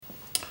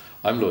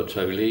I'm Lord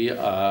Soley.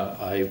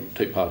 I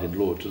take part in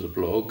Lords as a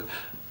blog,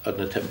 an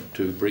attempt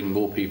to bring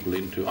more people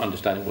into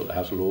understanding what the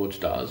House of Lords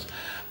does.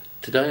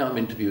 Today I'm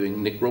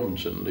interviewing Nick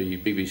Robinson, the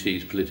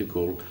BBC's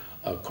political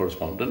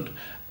correspondent,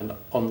 and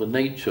on the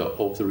nature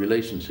of the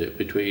relationship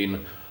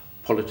between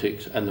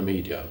politics and the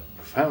media.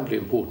 Profoundly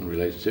important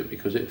relationship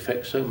because it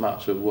affects so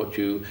much of what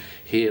you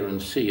hear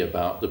and see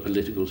about the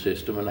political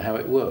system and how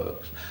it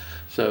works.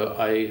 So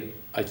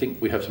I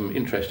think we have some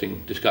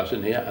interesting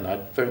discussion here, and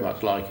I'd very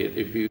much like it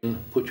if you can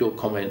put your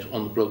comments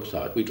on the blog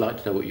site. We'd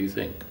like to know what you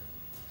think.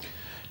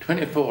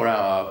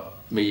 24-hour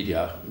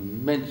media,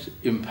 immense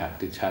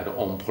impact it's had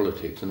on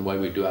politics and the way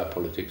we do our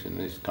politics in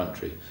this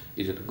country.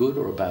 Is it a good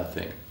or a bad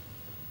thing?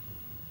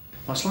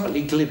 My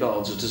slightly glib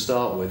answer to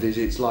start with is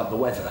it's like the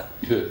weather.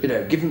 Good. You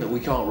know, given that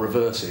we can't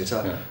reverse it,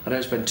 I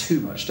don't spend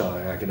too much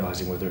time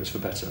agonising whether it's for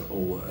better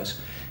or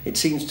worse. It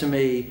seems to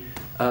me,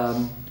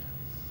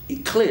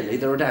 clearly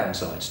there are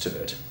downsides to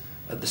it.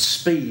 The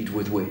speed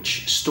with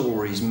which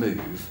stories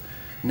move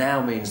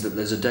now means that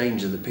there's a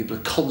danger that people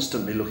are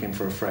constantly looking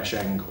for a fresh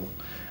angle.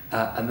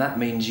 And that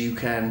means you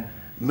can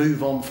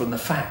move on from the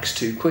facts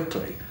too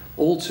quickly.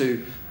 All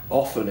too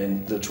often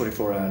in the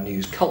 24-hour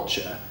news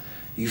culture,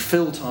 you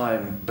fill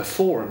time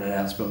before an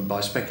announcement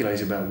by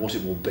speculating about what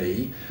it will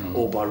be,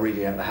 or by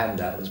reading out the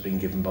handout that's been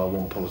given by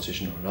one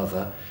politician or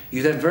another.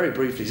 You then very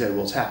briefly say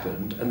what's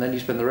happened, and then you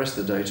spend the rest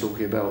of the day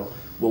talking about,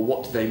 well,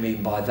 what do they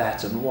mean by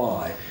that and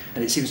why?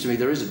 And it seems to me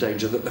there is a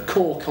danger that the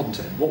core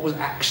content, what was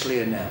actually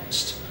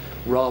announced,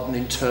 rather than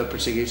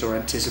interpreting it or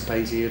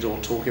anticipating it or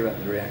talking about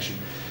the reaction,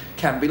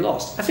 can be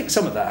lost. I think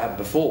some of that happened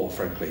before,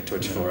 frankly,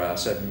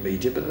 24-hour/7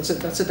 media, but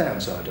that's a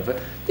downside of it.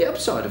 The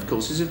upside, of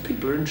course, is if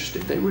people are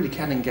interested, they really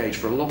can engage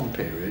for a long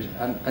period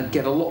and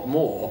get a lot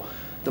more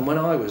than when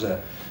I was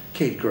a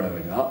kid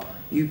growing up.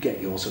 You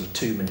get your sort of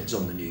 2 minutes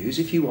on the news.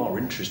 If you are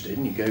interested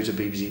and you go to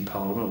BBC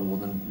Parliament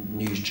or the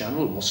News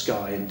Channel or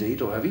Sky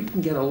Indeed or whatever, you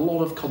can get a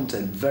lot of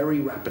content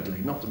very rapidly,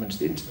 not to mention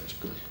the internet,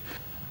 of course.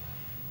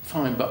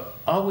 Fine, but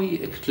are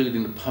we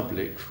excluding the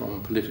public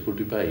from political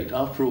debate?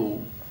 After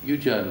all, you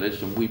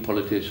journalists and we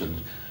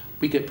politicians,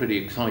 we get pretty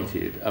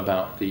excited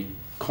about the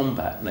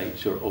combat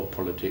nature of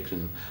politics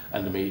and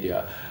the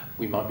media.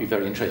 We might be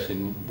very interested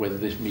in whether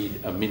this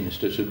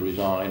minister should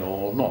resign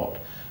or not.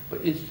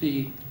 But is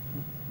the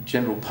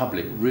general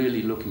public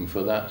really looking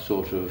for that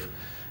sort of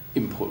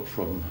input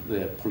from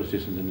their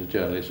politicians and the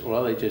journalists, or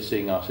are they just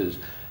seeing us as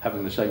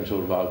having the same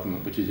sort of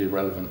argument which is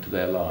irrelevant to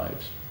their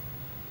lives?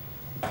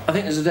 I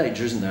think there's a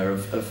danger, isn't there,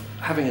 of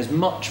having as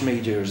much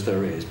media as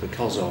there is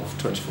because of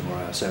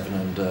 24-hour/7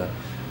 and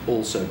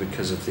also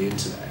because of the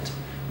internet,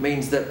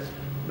 means that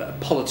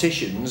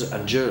politicians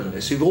and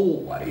journalists who've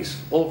always,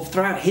 or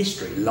throughout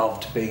history,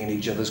 loved being in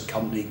each other's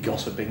company,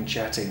 gossiping,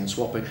 chatting and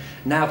swapping,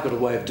 now have got a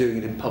way of doing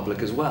it in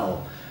public as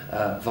well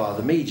via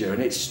the media.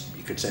 And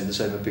you could say the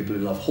same of people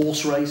who love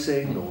horse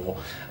racing or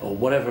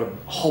whatever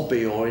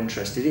hobby or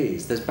interest it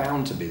is. There's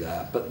bound to be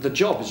that. But the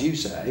job, as you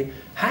say,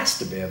 has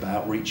to be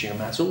about reaching a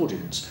mass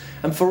audience.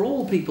 And for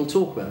all people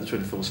talk about the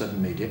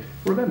 24/7 media,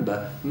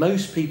 remember,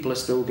 most people are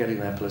still getting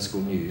their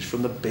political news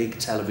from the big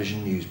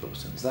television news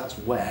bulletins. That's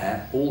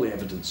where all the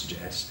evidence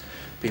suggests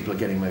people are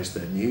getting most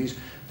of their news.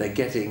 They're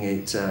getting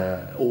it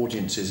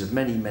audiences of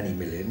many, many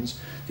millions.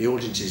 The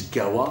audiences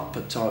go up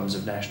at times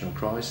of national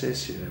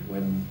crisis,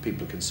 when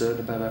people are concerned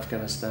about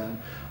Afghanistan,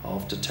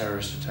 after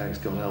terrorist attacks,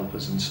 God help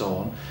us, and so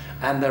on.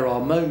 And there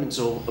are moments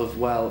of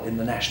in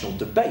the national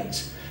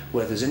debate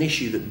where there's an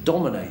issue that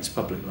dominates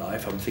public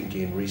life. I'm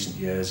thinking in recent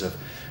years of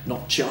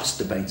not just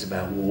debates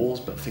about wars,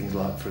 but things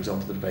like, for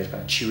example, the debate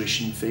about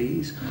tuition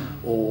fees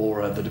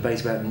or the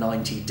debate about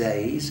 90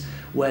 days,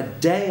 where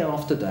day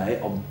after day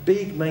on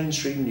big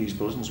mainstream news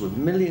bulletins with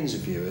millions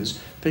of viewers,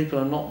 people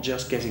are not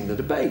just getting the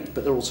debate,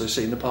 but they're also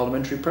seeing the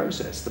parliamentary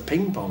process, the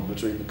ping-pong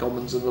between the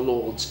Commons and the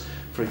Lords,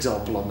 for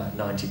example, on that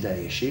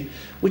 90-day issue,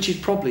 which is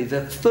probably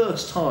the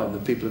first time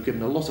that people have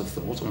given a lot of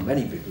thought, or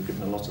many people have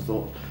given a lot of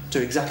thought,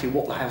 to exactly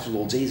what the House of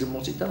Lords is and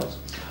what it does.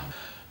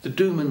 The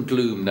doom and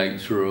gloom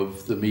nature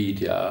of the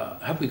media,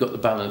 have we got the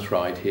balance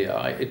right here?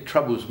 It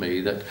troubles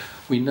me that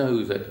we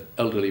know that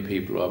elderly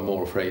people are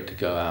more afraid to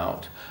go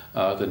out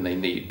than they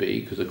need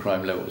be because the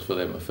crime levels for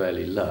them are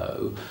fairly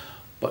low,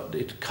 but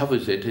it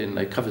covers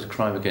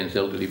crime against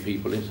elderly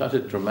people in such a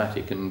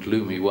dramatic and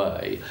gloomy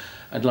way.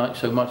 And like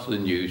so much of the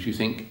news, you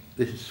think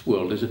this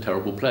world is a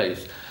terrible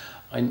place.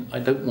 I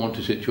don't want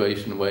a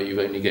situation where you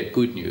only get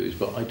good news,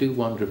 but I do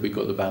wonder if we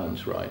got the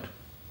balance right.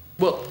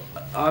 Well,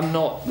 I'm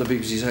not the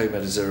BBC's home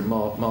editor, and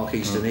Mark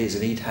Easton is,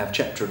 and he'd have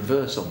chapter and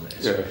verse on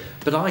this. Yeah.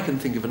 But I can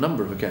think of a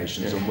number of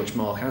occasions on which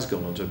Mark has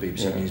gone onto a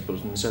BBC News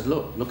bulletin and said,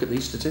 look at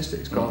these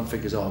statistics, crime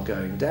figures are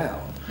going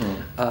down.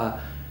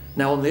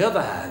 Now, on the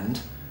other hand,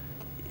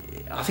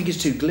 I think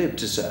it's too glib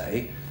to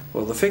say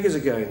Well, the figures are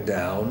going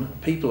down,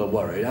 people are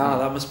worried,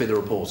 that must be the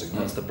reporting,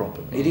 that's the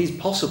problem. It is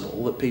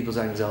possible that people's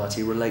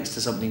anxiety relates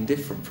to something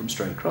different from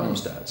straight crime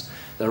stats.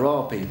 There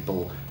are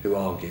people who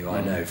argue,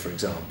 I know for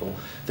example,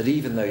 that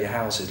even though your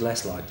house is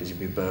less likely to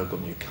be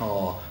burgled, your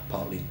car,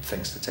 partly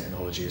thanks to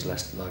technology, is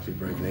less likely to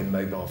be broken in,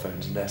 mobile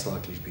phones are less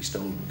likely to be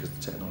stolen because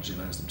the technology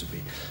allows them to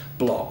be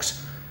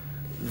blocked.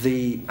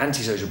 The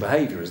antisocial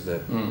behaviour, as the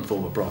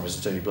former Prime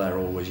Minister Tony Blair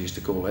always used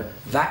to call it,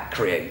 that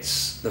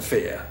creates the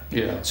fear.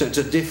 Yeah. So it's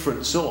a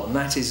different sort, and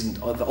that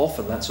isn't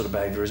often that sort of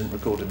behaviour isn't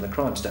recorded in the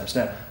crime stats.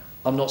 Now,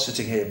 I'm not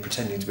sitting here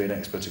pretending to be an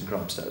expert in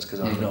crime stats because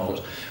I'm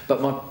not,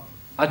 but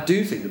I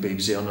do think the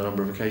BBC on a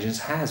number of occasions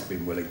has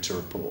been willing to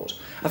report.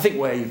 I think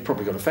where you've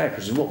probably got a fair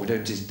criticism, what we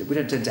don't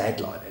tend to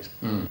headline it.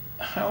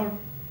 How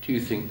do you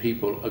think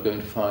people are going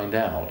to find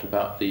out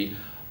about the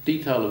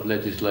detail of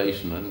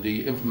legislation and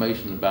the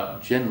information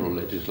about general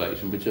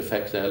legislation which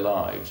affects their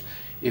lives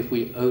if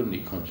we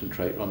only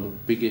concentrate on the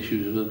big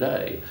issues of the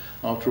day?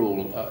 After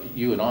all,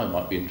 you and I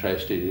might be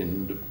interested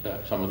in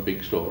some of the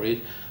big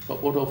stories,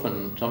 but what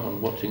often someone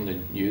watching the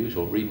news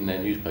or reading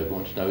their newspaper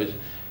wants to know is,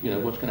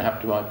 what's going to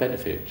happen to my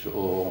benefits,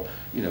 or,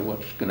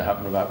 what's going to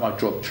happen about my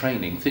job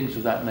training, things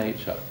of that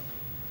nature.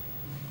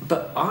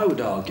 But I would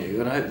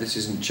argue, and I hope this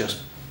isn't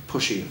just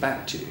pushing it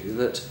back to you,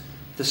 that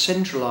the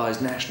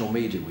centralised national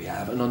media we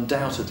have, and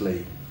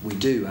undoubtedly we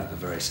do have a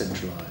very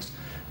centralised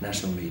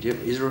national media,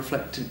 is a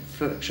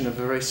reflection of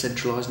a very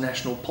centralised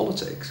national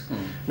politics.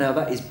 Now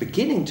that is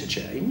beginning to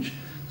change.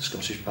 The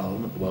Scottish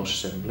Parliament, the Welsh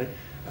Assembly,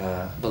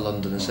 the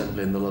London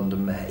Assembly and the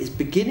London Mayor is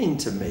beginning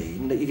to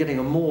mean that you're getting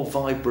a more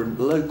vibrant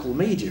local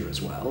media as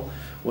well,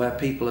 where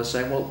people are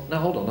saying, well, now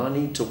hold on, I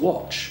need to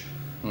watch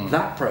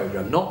that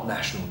programme, not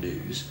national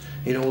news,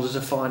 in order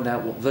to find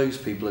out what those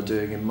people are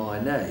doing in my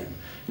name.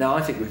 Now,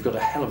 I think we've got a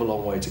hell of a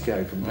long way to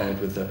go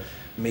compared with the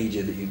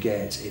media that you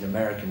get in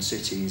American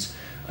cities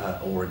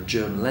or in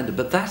German London,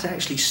 but that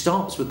actually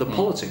starts with the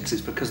politics.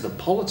 It's because the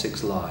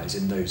politics lies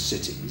in those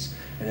cities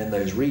and in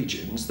those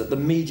regions that the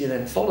media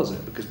then follows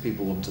it because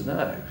people want to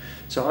know.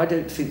 So I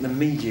don't think the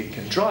media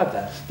can drive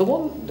that. The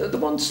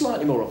one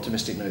slightly more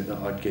optimistic note that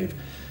I'd give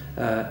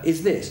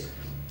is this.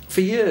 For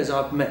years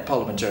I've met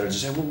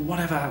parliamentarians who say, well,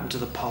 whatever happened to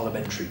the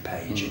parliamentary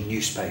page in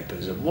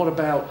newspapers, and what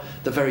about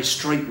the very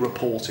straight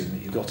reporting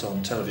that you got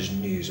on television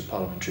news of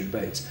parliamentary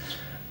debates?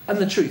 And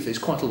the truth is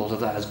quite a lot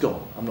of that has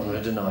gone. I'm not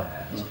going to deny it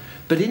has.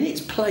 But in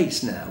its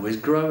place now is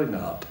growing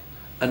up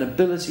an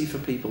ability for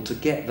people to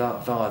get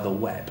that via the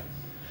web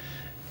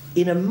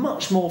in a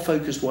much more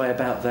focused way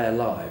about their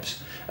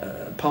lives.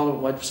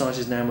 Parliament website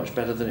is now much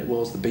better than it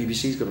was. The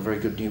BBC's got a very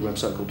good new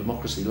website called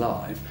Democracy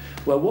Live,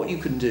 where what you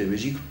can do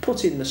is you can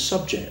put in the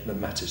subject that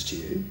matters to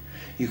you,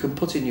 you can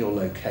put in your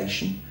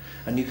location,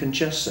 and you can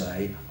just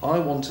say, I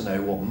want to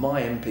know what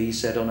my MP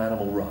said on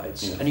animal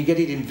rights. And you get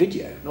it in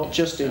video, not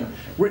just in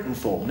written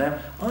form. Now,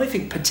 I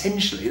think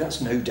potentially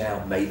that's no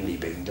doubt mainly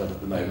being done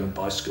at the moment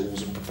by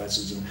schools and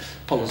professors and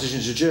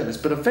politicians and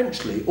journalists, but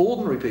eventually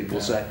ordinary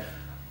people say,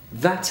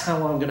 that's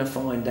how I'm going to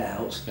find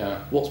out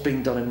what's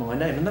being done in my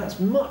name. And that's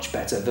much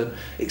better than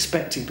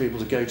expecting people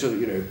to go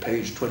to,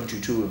 page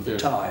 22 of the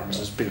Times,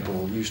 as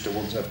people used to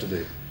want to have to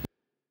do.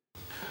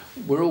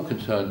 We're all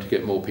concerned to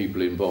get more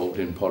people involved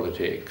in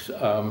politics.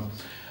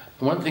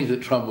 One thing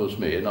that troubles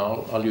me, and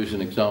I'll use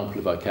an example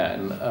if I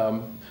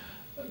can,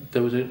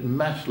 there was a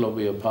mass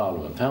lobby of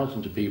Parliament.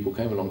 Thousands of people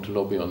came along to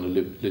lobby on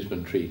the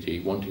Lisbon Treaty,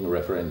 wanting a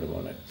referendum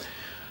on it.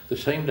 The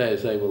same day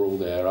as they were all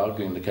there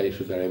arguing the case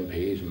with their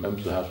MPs and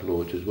members of the House of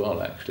Lords as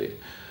well, actually,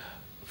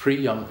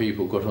 3 young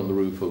people got on the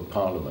roof of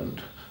Parliament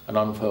and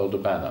unfurled a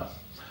banner,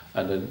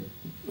 and then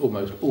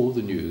almost all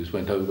the news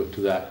went over to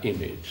that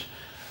image.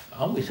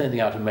 Aren't we sending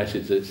out a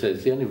message that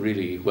says the only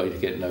really way to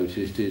get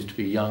noticed is to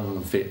be young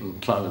and fit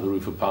and climb on the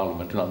roof of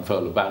Parliament and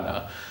unfurl a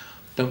banner?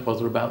 Don't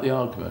bother about the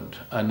argument.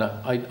 And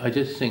I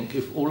just think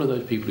if all of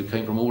those people who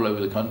came from all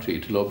over the country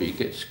to lobby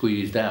get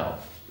squeezed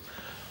out,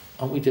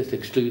 aren't we just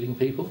excluding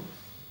people?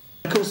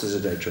 Of course there's a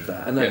danger of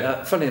that,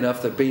 and funny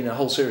enough, there have been a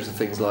whole series of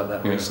things like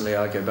that recently.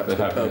 I go back to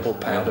the purple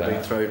powder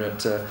being thrown at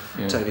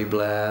Tony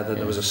Blair, then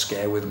there was a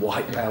scare with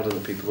white powder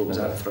that people thought was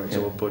anthrax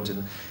at one point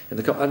in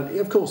the and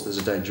of course there's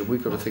a danger.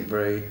 We've got to think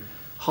very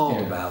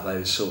hard about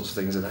those sorts of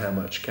things and how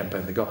much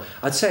campaign they got.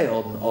 I'd say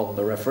on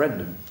the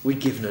referendum, we'd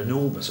given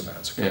enormous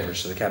amounts of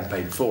coverage to the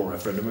campaign for a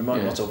referendum. We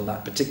might not on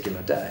that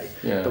particular day,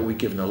 but we'd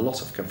given a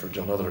lot of coverage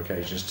on other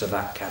occasions to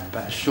that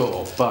campaign.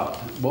 Sure, but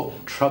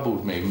what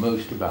troubled me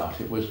most about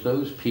it was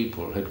those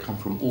people had come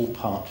from all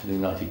parts of the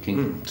United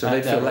Kingdom. So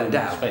they felt let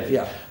down.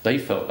 They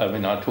felt,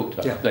 I talked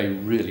to them, they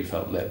really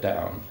felt let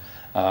down.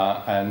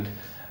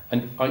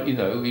 And I,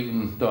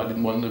 even though I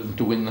didn't want them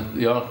to win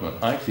the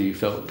argument, I actually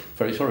felt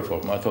very sorry for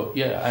them. I thought,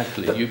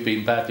 actually, you've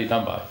been badly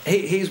done by.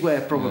 Here's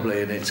where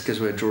probably, and it's because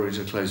we're drawing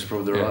to a close,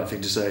 probably the right thing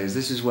to say is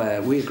this is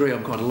where we agree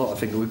on quite a lot. I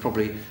think we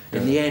probably,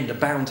 in the end, are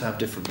bound to have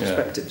different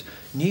perspectives.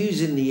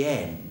 News in the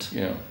end,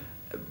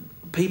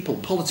 people,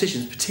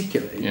 politicians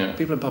particularly,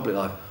 people in public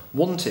life,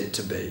 want it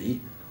to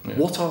be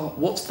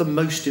what's the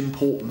most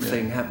important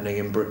thing happening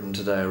in Britain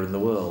today or in the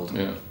world.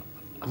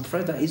 I'm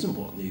afraid that isn't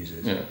what news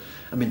is. Yeah.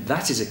 I mean,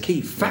 that is a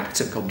key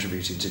factor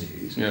contributing to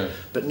news. Yeah.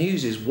 But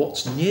news is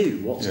what's new,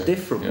 what's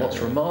different, what's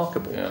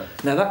remarkable. Yeah.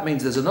 Now, that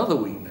means there's another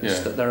weakness,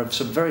 Yeah. that there are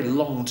some very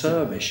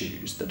long-term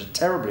issues that are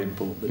terribly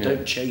important, that Yeah.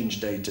 don't change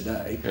day to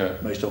day. Yeah.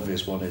 Most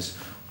obvious one is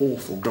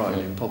awful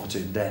grinding poverty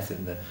and death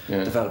in the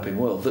developing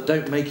world, that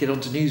don't make it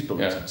onto news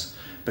bulletins.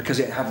 Because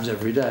it happens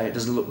every day, it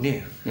doesn't look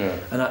new. Yeah.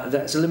 And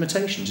that's a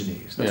limitation to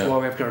news. That's why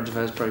we have current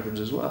affairs programmes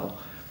as well.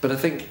 But I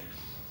think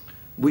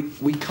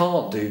we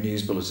can't do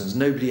news bulletins.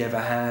 Nobody ever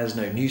has,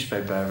 no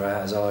newspaper ever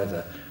has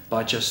either,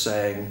 by just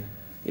saying,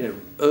 you know,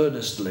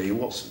 earnestly,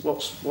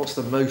 what's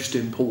the most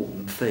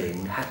important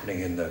thing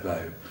happening in the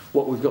globe?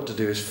 What we've got to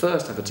do is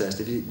first have a test.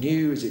 Is it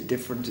new? Is it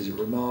different? Is it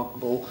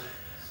remarkable?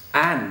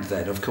 And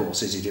then, of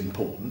course, is it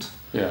important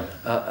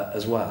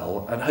as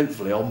well? And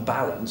hopefully, on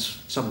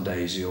balance, some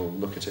days you'll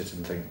look at it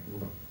and think,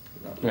 well,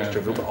 that looks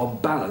trivial, but on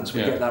balance,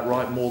 we get that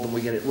right more than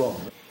we get it wrong.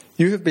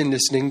 You have been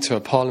listening to a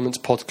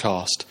Parliament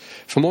podcast.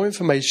 For more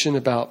information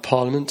about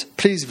Parliament,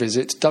 please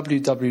visit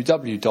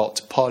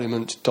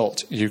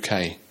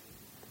www.parliament.uk.